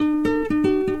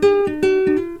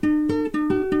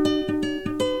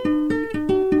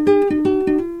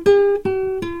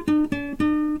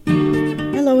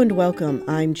welcome.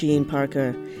 I'm Jean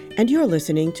Parker, and you're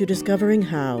listening to Discovering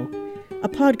How, a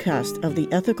podcast of the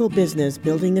Ethical Business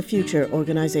Building the Future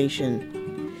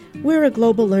organization. We're a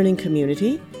global learning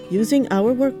community using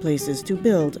our workplaces to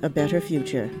build a better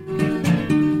future.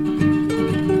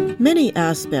 Many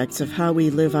aspects of how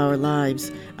we live our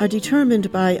lives are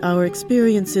determined by our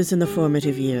experiences in the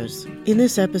formative years. In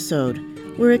this episode,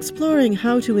 we're exploring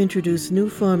how to introduce new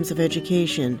forms of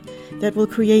education that will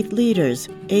create leaders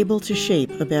able to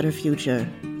shape a better future.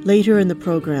 Later in the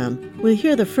program, we'll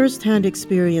hear the first-hand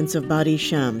experience of Badi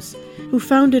Shams, who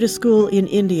founded a school in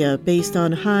India based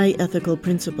on high ethical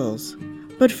principles.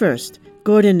 But first,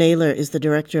 Gordon Naylor is the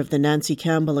director of the Nancy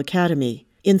Campbell Academy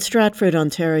in Stratford,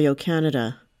 Ontario,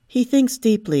 Canada. He thinks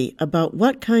deeply about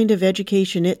what kind of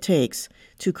education it takes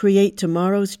to create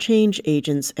tomorrow's change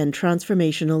agents and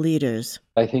transformational leaders.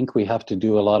 I think we have to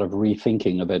do a lot of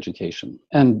rethinking of education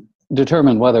and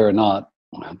determine whether or not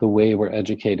the way we're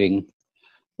educating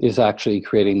is actually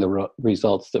creating the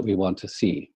results that we want to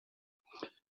see.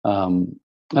 And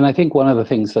I think one of the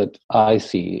things that I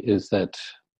see is that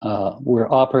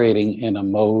we're operating in a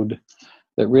mode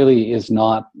that really is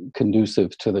not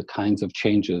conducive to the kinds of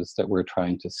changes that we're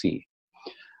trying to see.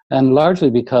 And largely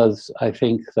because I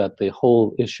think that the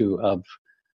whole issue of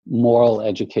moral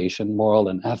education, moral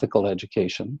and ethical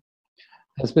education,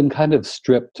 has been kind of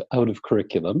stripped out of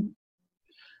curriculum.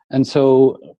 And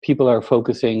so people are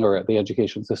focusing, or the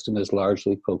education system is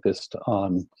largely focused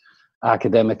on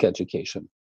academic education.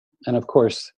 And of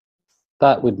course,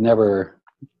 that would never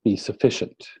be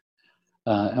sufficient.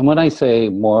 And when I say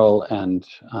moral and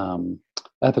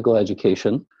ethical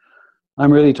education,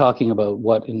 I'm really talking about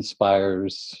what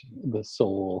inspires the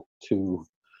soul to,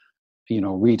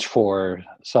 reach for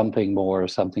something more,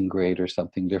 something greater,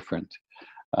 something different,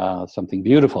 something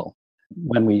beautiful.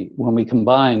 When we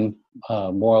combine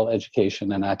moral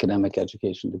education and academic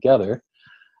education together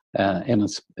and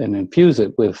infuse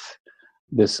it with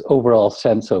this overall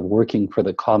sense of working for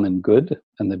the common good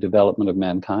and the development of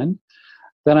mankind,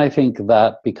 then I think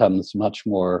that becomes much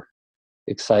more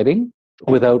exciting.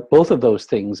 Without both of those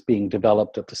things being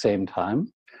developed at the same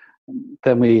time,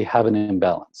 then we have an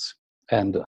imbalance.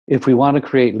 And if we want to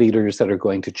create leaders that are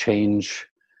going to change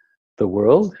the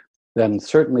world, then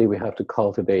certainly we have to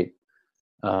cultivate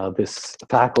this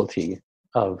faculty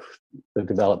of the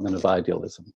development of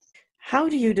idealism. How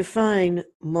do you define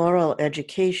moral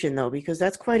education, though? Because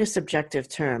that's quite a subjective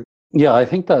term. Yeah, I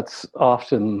think that's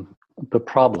often the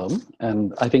problem.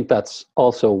 And I think that's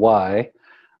also why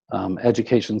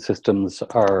education systems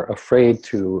are afraid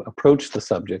to approach the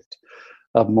subject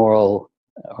of moral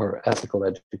or ethical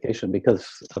education, because,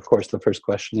 of course, the first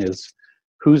question is,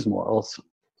 whose morals?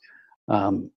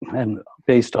 And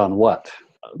based on what?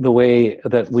 The way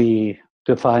that we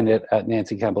define it at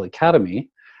Nancy Campbell Academy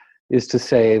is to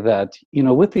say that,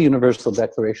 with the Universal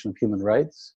Declaration of Human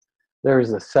Rights, there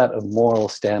is a set of moral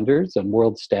standards and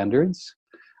world standards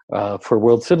for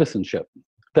world citizenship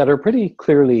that are pretty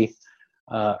clearly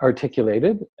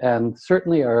articulated, and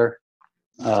certainly are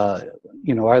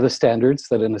the standards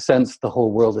that, in a sense, the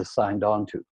whole world is signed on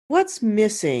to. What's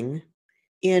missing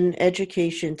in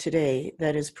education today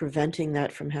that is preventing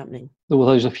that from happening? Well,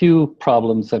 there's a few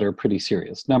problems that are pretty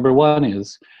serious. Number one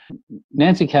is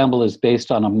Nancy Campbell is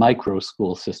based on a micro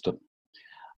school system.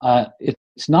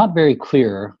 It's not very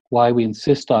clear why we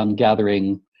insist on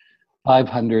gathering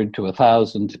 500 to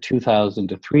 1,000 to 2,000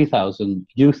 to 3,000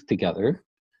 youth together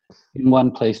in one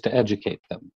place to educate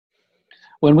them,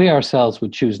 when we ourselves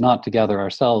would choose not to gather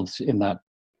ourselves in that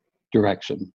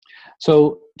direction.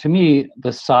 So to me,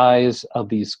 the size of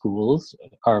these schools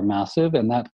are massive,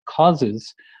 and that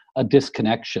causes a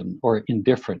disconnection or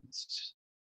indifference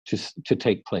to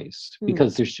take place,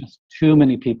 because there's just too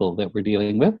many people that we're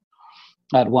dealing with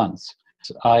at once.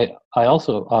 I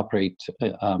also operate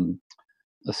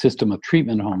a system of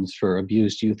treatment homes for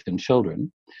abused youth and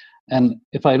children. And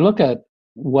if I look at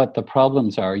what the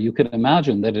problems are, you can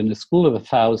imagine that in a school of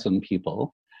 1,000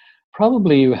 people,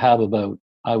 probably you have about,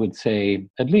 I would say,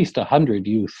 at least 100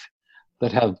 youth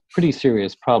that have pretty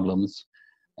serious problems,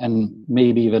 and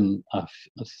maybe even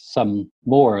some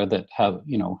more that have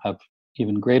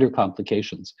even greater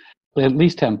complications, at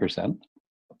least 10%.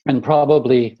 And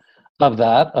probably of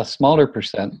that, a smaller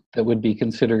percent that would be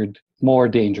considered more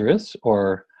dangerous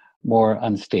or more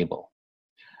unstable.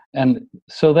 And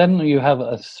so then you have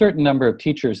a certain number of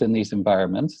teachers in these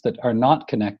environments that are not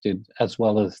connected as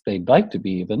well as they'd like to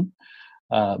be even,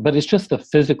 but it's just the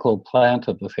physical plant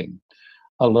of the thing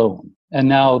alone. And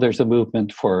now there's a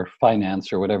movement for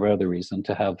finance or whatever other reason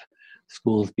to have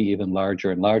schools be even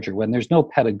larger and larger, when there's no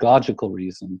pedagogical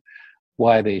reason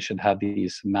why they should have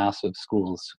these massive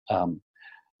schools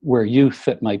where youth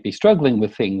that might be struggling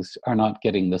with things are not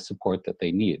getting the support that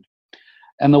they need.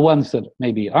 And the ones that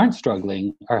maybe aren't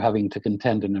struggling are having to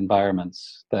contend in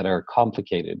environments that are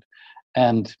complicated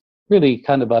and really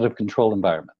kind of out of control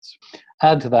environments.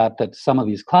 Add to that that some of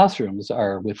these classrooms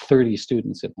are with 30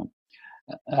 students in them.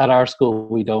 At our school,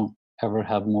 we don't ever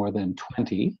have more than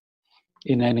 20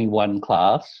 in any one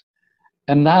class.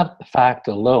 And that fact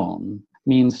alone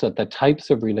means that the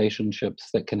types of relationships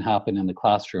that can happen in the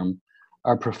classroom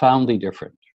are profoundly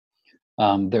different.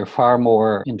 They're far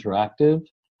more interactive,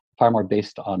 far more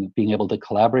based on being able to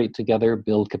collaborate together,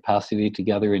 build capacity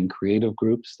together in creative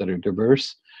groups that are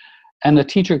diverse. And the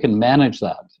teacher can manage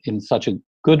that in such a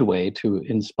good way to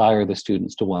inspire the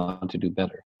students to want to do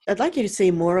better. I'd like you to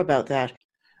say more about that.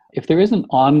 If there is an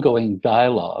ongoing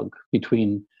dialogue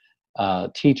between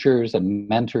teachers and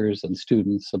mentors and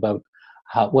students about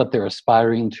what they're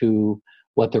aspiring to,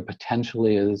 what their potential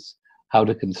is, how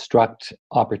to construct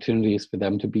opportunities for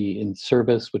them to be in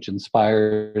service, which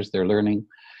inspires their learning,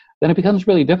 then it becomes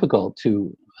really difficult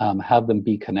to have them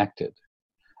be connected.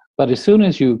 But as soon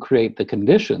as you create the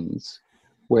conditions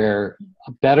where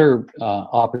better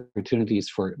opportunities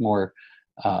for more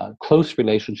close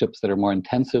relationships that are more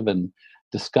intensive and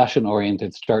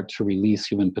discussion-oriented start to release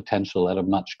human potential at a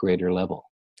much greater level.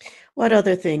 What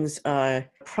other things are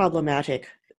problematic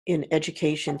in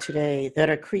education today that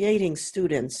are creating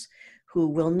students who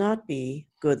will not be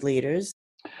good leaders?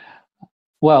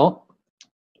 Well,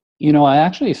 I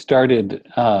actually started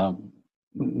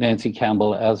Nancy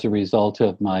Campbell as a result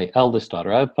of my eldest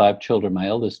daughter. I have 5 children. My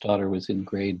eldest daughter was in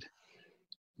grade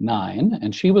 9,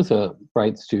 and she was a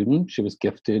bright student. She was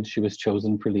gifted. She was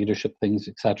chosen for leadership things,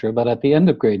 etc. But at the end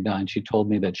of grade 9, she told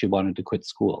me that she wanted to quit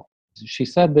school. She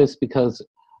said this because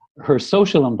her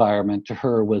social environment to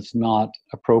her was not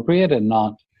appropriate and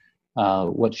not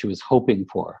what she was hoping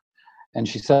for. And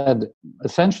she said,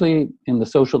 essentially, in the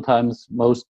social times,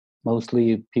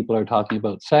 mostly people are talking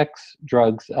about sex,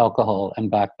 drugs, alcohol,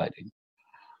 and backbiting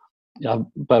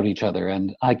about each other.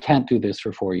 And I can't do this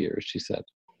for 4 years, she said.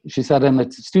 She said, and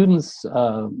the students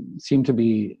seem to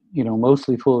be,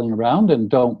 mostly fooling around and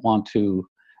don't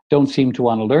seem to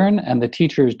want to learn, and the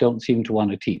teachers don't seem to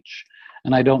want to teach.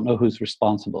 And I don't know who's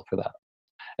responsible for that.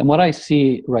 And what I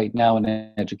see right now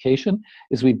in education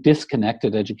is we've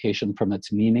disconnected education from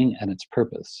its meaning and its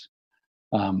purpose.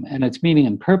 And its meaning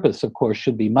and purpose, of course,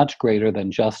 should be much greater than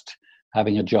just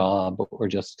having a job or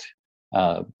just,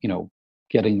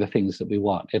 getting the things that we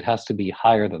want. It has to be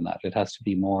higher than that. It has to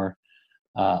be more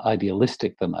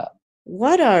idealistic than that.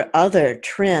 What are other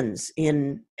trends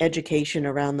in education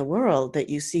around the world that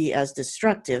you see as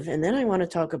destructive? And then I want to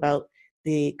talk about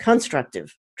the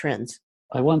constructive trends.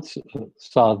 I once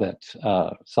saw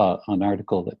an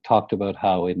article that talked about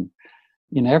how in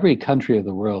every country of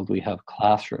the world we have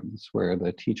classrooms where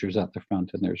the teacher's at the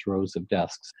front and there's rows of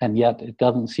desks. And yet it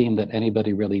doesn't seem that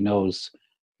anybody really knows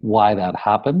why that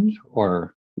happened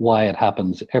or why it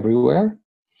happens everywhere.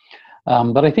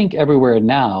 But I think everywhere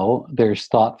now there's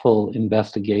thoughtful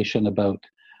investigation about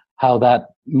how that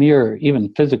mere,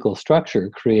 even physical structure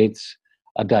creates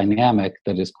a dynamic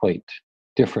that is quite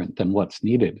different than what's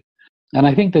needed. And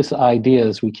I think this idea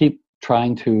is we keep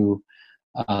trying to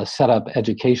set up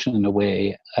education in a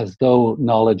way as though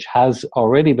knowledge has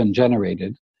already been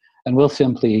generated and we'll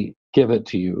simply give it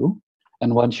to you.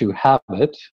 And once you have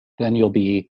it, then you'll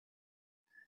be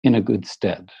in a good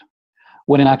stead.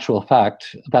 When in actual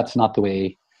fact, that's not the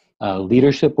way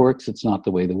leadership works. It's not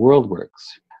the way the world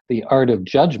works. The art of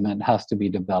judgment has to be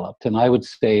developed. And I would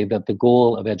say that the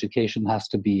goal of education has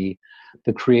to be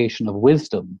the creation of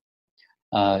wisdom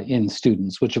in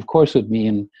students, which of course would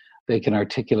mean they can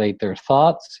articulate their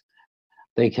thoughts,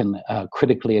 they can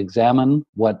critically examine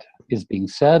what is being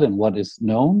said and what is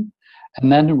known,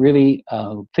 and then really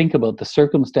think about the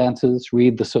circumstances,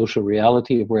 read the social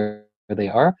reality of where they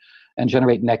are, and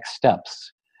generate next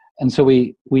steps. And so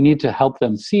we need to help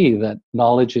them see that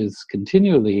knowledge is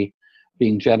continually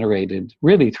being generated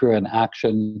really through an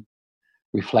action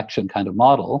reflection kind of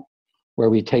model, where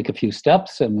we take a few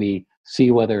steps and we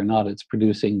see whether or not it's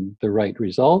producing the right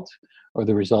result or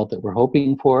the result that we're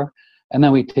hoping for, and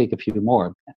then we take a few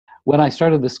more. When I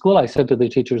started the school, I said to the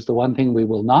teachers, the one thing we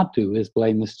will not do is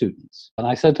blame the students. And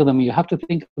I said to them, you have to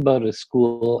think about a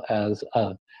school as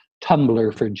a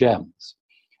tumbler for gems.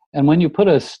 And when you put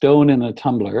a stone in a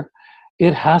tumbler,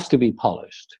 it has to be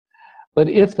polished. But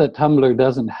if the tumbler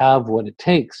doesn't have what it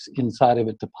takes inside of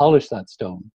it to polish that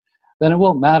stone, then it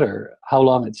won't matter how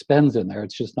long it spends in there.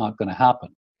 It's just not going to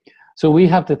happen. So we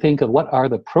have to think of what are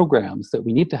the programs that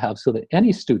we need to have so that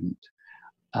any student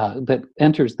that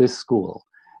enters this school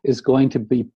is going to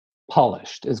be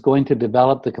polished, is going to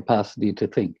develop the capacity to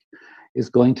think, is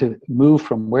going to move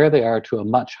from where they are to a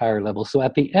much higher level. So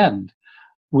at the end,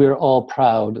 we're all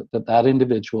proud that that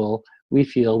individual, we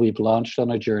feel we've launched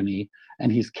on a journey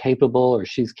and he's capable or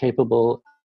she's capable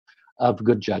of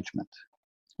good judgment.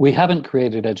 We haven't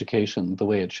created education the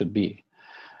way it should be,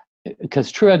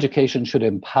 because true education should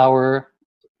empower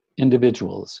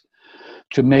individuals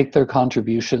to make their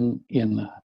contribution in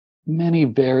many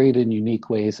varied and unique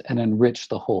ways and enrich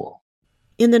the whole.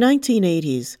 In the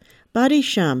 1980s, Badi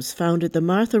Shams founded the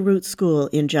Martha Root School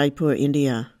in Jaipur,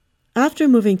 India. After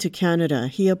moving to Canada,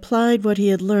 he applied what he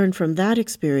had learned from that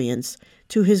experience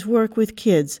to his work with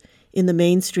kids in the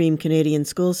mainstream Canadian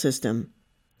school system.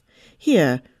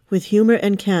 Here, with humor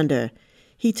and candor,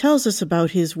 he tells us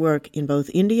about his work in both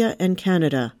India and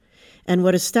Canada and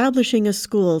what establishing a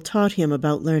school taught him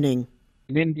about learning.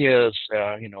 In India's,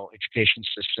 education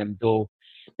system, though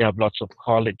they have lots of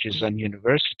colleges and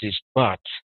universities, but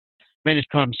when it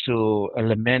comes to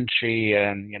elementary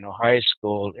and high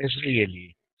school, is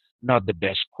really not the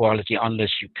best quality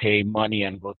unless you pay money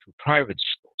and go to private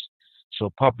schools.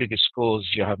 So public schools,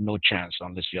 you have no chance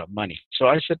unless you have money. So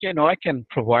I said, I can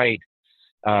provide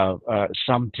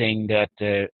something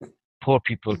that poor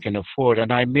people can afford,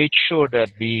 and I made sure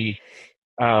that we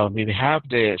have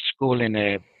the school in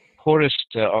a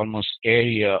poorest almost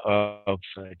area of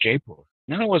Jaipur.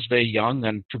 And I was very young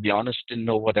and, to be honest, didn't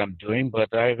know what I'm doing,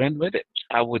 but I went with it.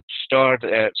 I would start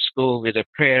at school with a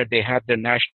prayer. They had the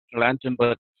national anthem,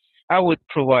 but I would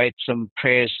provide some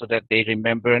prayers so that they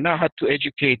remember. And I had to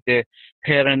educate the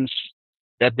parents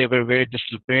that they were very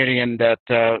disciplinarian, that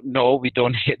no, we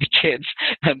don't hit the kids.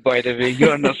 And by the way,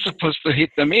 you're not supposed to hit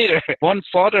them either. One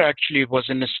father actually was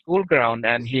in the school ground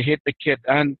and he hit the kid.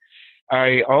 And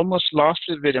I almost lost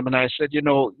it with him. And I said, you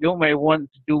may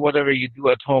want to do whatever you do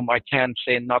at home. I can't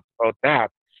say not about that.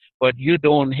 But you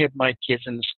don't hit my kids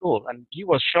in the school. And he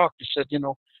was shocked. He said,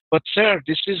 but sir,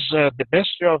 this is the best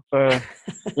year of,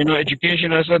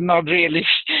 education. I said, not really.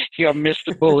 You have missed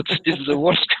the boat. This is the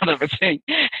worst kind of a thing.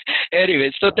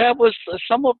 Anyway, so that was,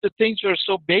 some of the things were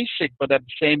so basic, but at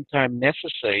the same time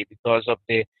necessary because of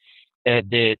the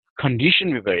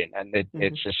condition we were in, and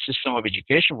it's a system of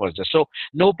education was there. So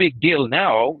no big deal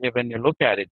now when you look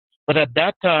at it. But at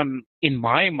that time, in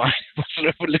my mind, it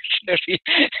was revolutionary.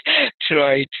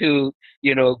 Try to,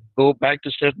 go back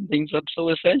to certain things that are so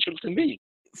essential to me.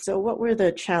 So what were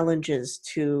the challenges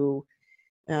to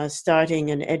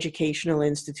starting an educational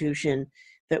institution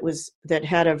that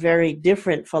had a very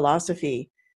different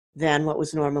philosophy than what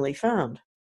was normally found?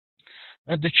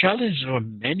 The challenges were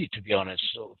many, to be honest.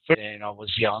 So first, I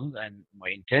was young and my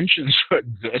intentions were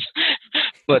good,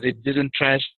 but it didn't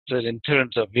translate in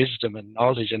terms of wisdom and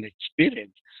knowledge and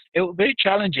experience. It was very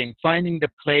challenging finding the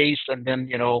place, and then,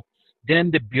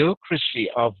 then the bureaucracy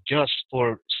of just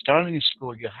for starting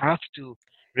school, you have to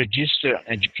register an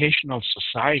educational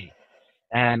society.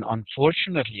 And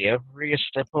unfortunately, every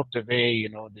step of the way,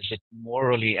 this is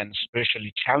morally and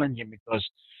spiritually challenging because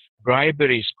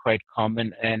bribery is quite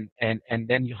common, and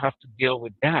then you have to deal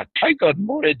with that. I got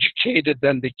more educated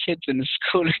than the kids in the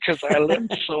school because I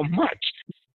learned so much.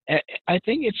 I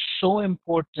think it's so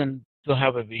important to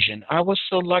have a vision. I was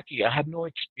so lucky. I had no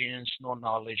experience, no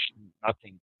knowledge,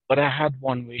 nothing, but I had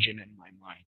one vision in my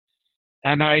mind.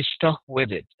 And I stuck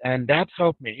with it, and that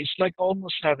helped me. It's like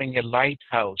almost having a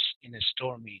lighthouse in a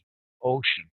stormy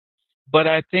ocean. But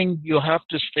I think you have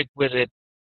to stick with it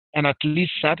and at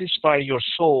least satisfy your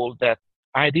soul that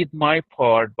I did my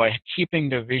part by keeping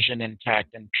the vision intact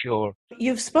and pure.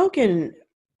 You've spoken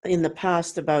in the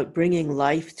past about bringing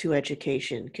life to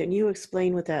education. Can you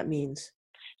explain what that means?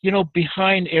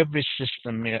 Behind every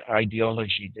system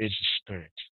ideology, there's a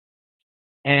spirit.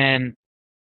 And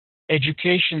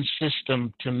education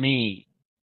system, to me,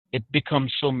 it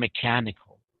becomes so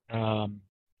mechanical.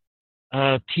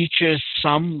 Teachers,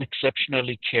 some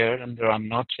exceptionally care, and I'm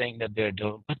not saying that they're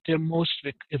dull, but it was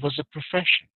a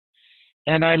profession.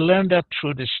 And I learned that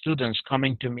through the students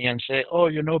coming to me and say, oh,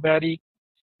 Badi,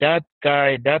 that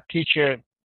guy, that teacher,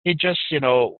 he just,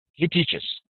 he teaches.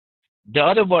 The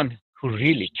other one who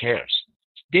really cares,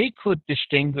 they could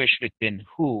distinguish between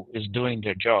who is doing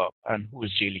their job and who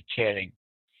is really caring.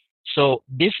 So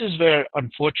this is where,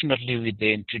 unfortunately, with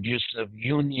the introduction of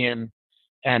union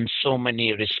and so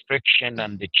many restrictions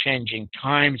and the changing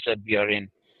times that we are in,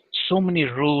 so many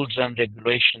rules and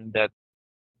regulations that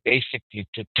basically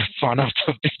took the fun out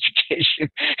of the education,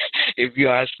 if you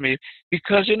ask me.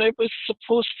 Because, it was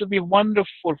supposed to be a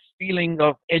wonderful feeling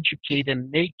of educating,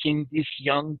 making these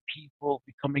young people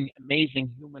becoming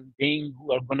amazing human beings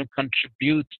who are going to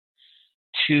contribute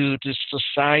to the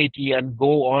society and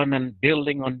go on and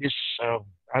building on this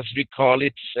as we call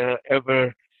it,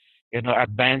 ever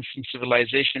advancing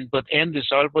civilization. But end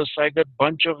result was I got a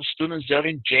bunch of students that are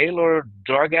in jail or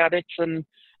drug addicts and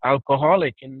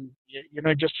alcoholic, and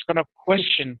just kind of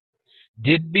question: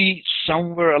 did we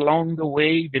somewhere along the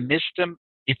way we missed them?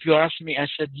 If you ask me, I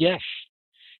said yes,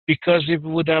 because if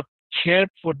we would have cared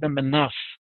for them enough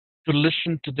to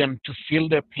listen to them, to feel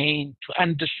their pain, to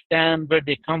understand where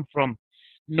they come from,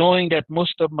 knowing that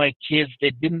most of my kids,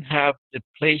 they didn't have the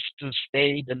place to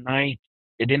stay the night.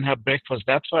 They didn't have breakfast.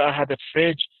 That's why I had a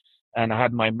fridge and I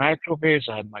had my microwaves,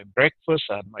 I had my breakfast,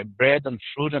 I had my bread and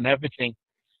fruit and everything.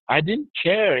 I didn't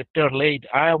care if they're late.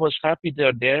 I was happy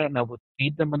they're there and I would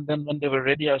feed them. And then when they were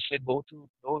ready, I said, go to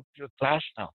your class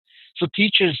now. So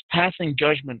teachers passing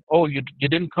judgment. Oh, you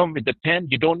didn't come with the pen.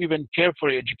 You don't even care for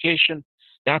your education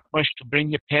that much to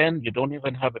bring a pen. You don't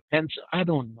even have a pencil. I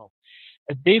don't know.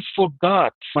 They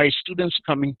forgot my students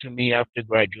coming to me after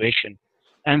graduation.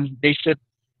 And they said,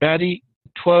 Badi,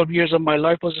 12 years of my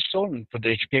life was stolen for the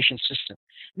education system.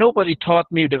 Nobody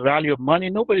taught me the value of money.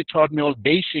 Nobody taught me all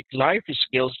basic life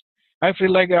skills. I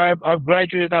feel like I've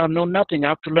graduated. I know nothing. I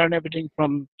have to learn everything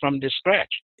from the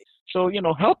scratch. So,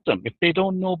 help them. If they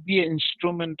don't know, be an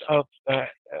instrument of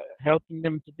helping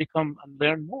them to become and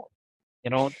learn more.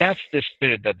 That's the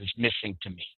spirit that is missing to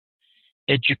me.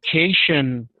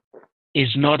 Education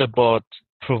is not about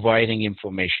providing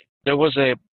information. There was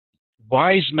a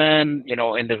wise man,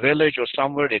 in the village or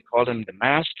somewhere, they called him the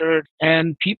master,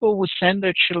 and people would send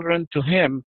their children to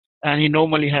him, and he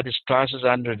normally had his classes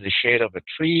under the shade of a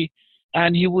tree,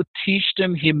 and he would teach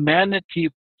them humanity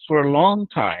for a long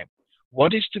time.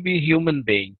 What is to be a human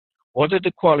being? What are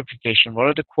the qualifications? What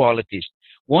are the qualities?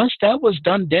 Once that was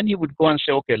done, then he would go and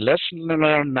say, okay, let's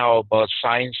learn now about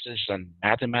sciences and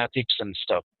mathematics and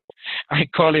stuff. I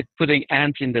call it putting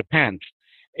ants in their pants,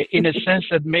 in a sense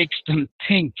that makes them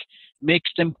think,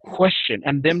 makes them question.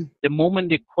 And then the moment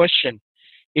they question,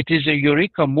 it is a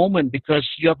eureka moment because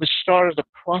you have started the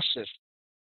process.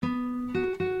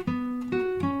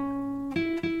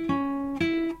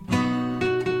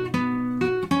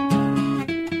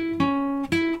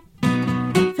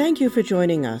 Thank you for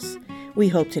joining us. We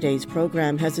hope today's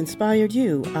program has inspired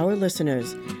you, our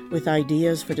listeners, with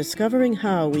ideas for discovering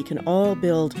how we can all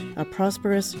build a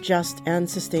prosperous, just, and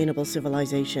sustainable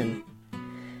civilization.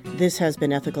 This has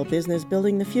been Ethical Business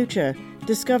Building the Future,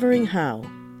 Discovering How.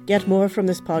 Get more from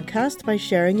this podcast by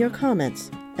sharing your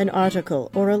comments, an article,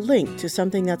 or a link to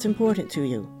something that's important to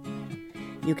you.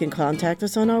 You can contact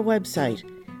us on our website,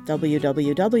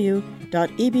 www.ebbf.org.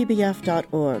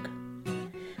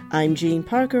 I'm Jean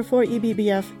Parker for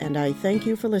EBBF, and I thank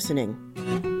you for listening.